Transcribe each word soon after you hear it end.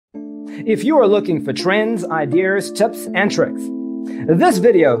If you are looking for trends, ideas, tips, and tricks, this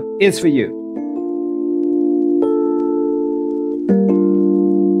video is for you.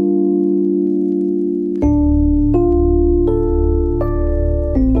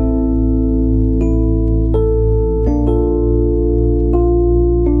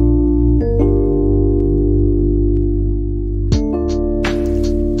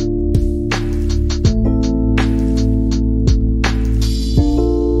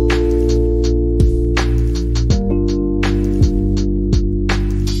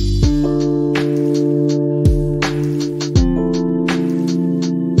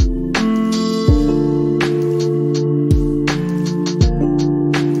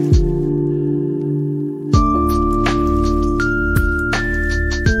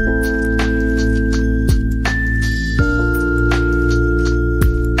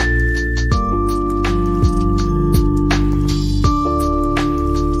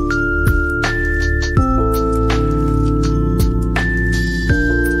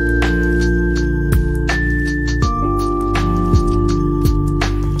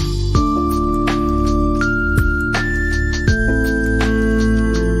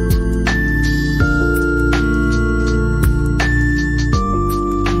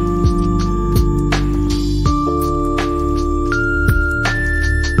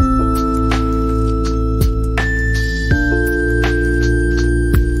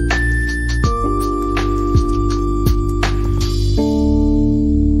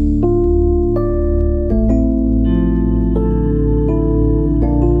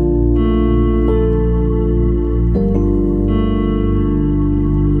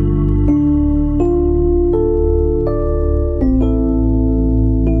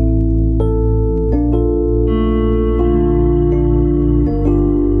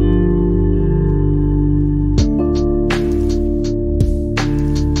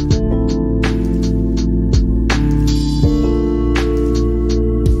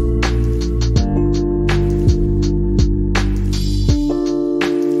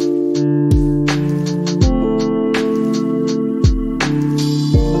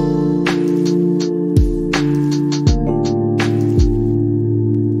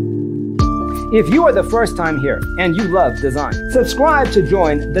 If you are the first time here and you love design, subscribe to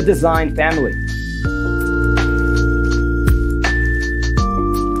join the design family.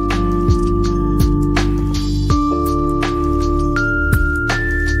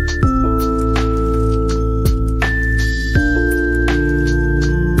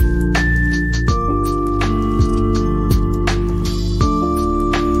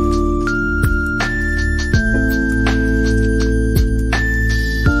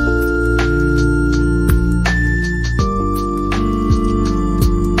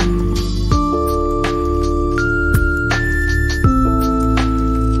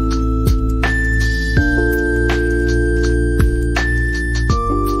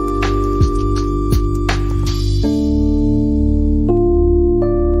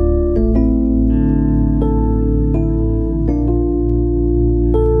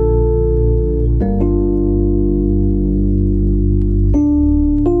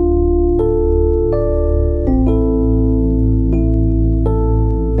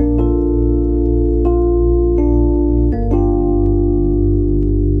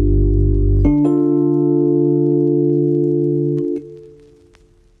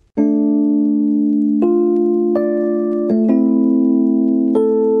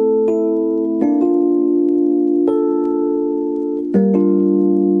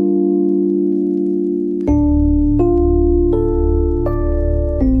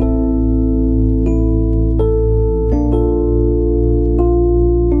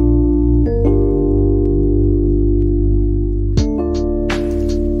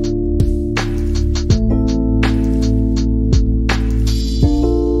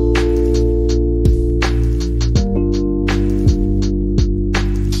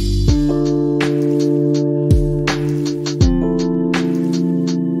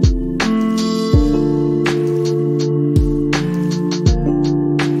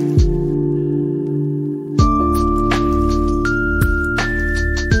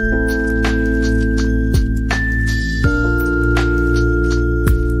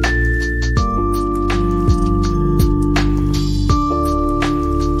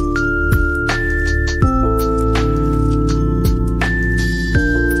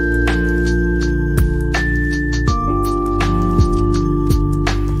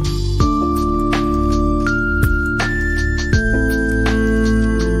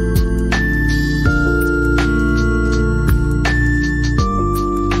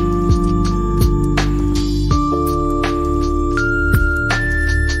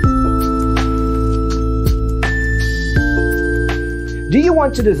 Do you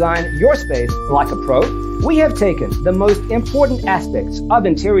want to design your space like a pro? We have taken the most important aspects of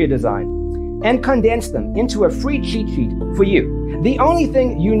interior design and condensed them into a free cheat sheet for you. The only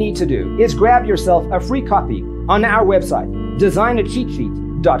thing you need to do is grab yourself a free copy on our website,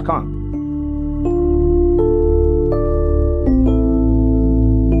 designercheatsheet.com.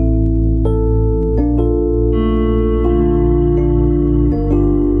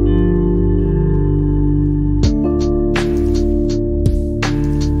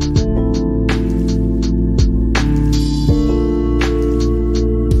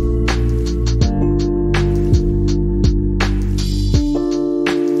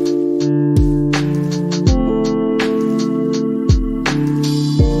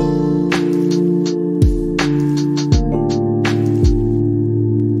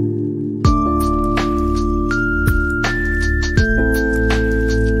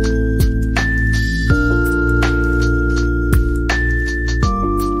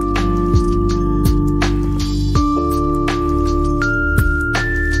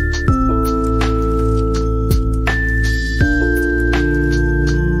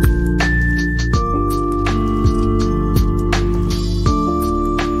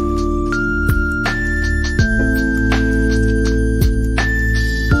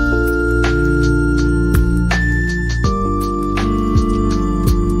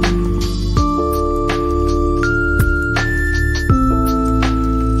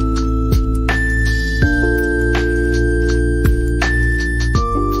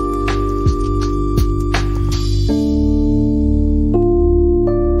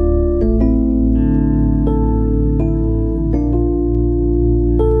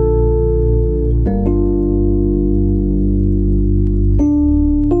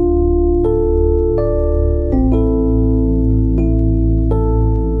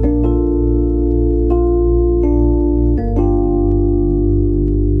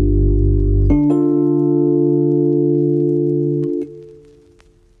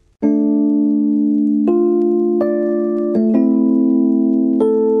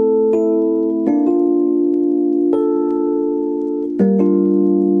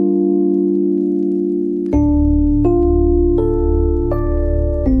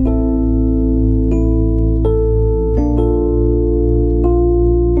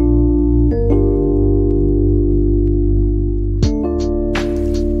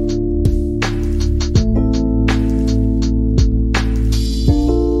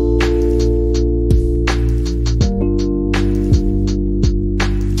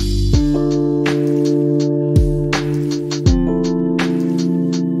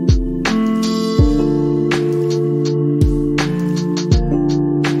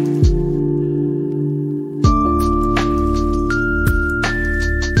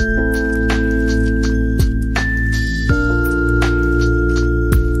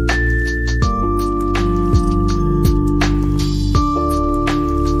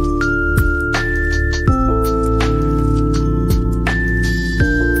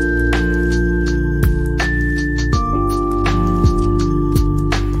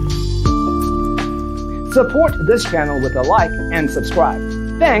 Support this channel with a like and subscribe.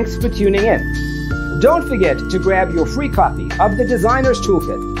 Thanks for tuning in. Don't forget to grab your free copy of the Designer's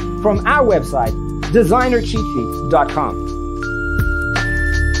Toolkit from our website, designercheatsheet.com.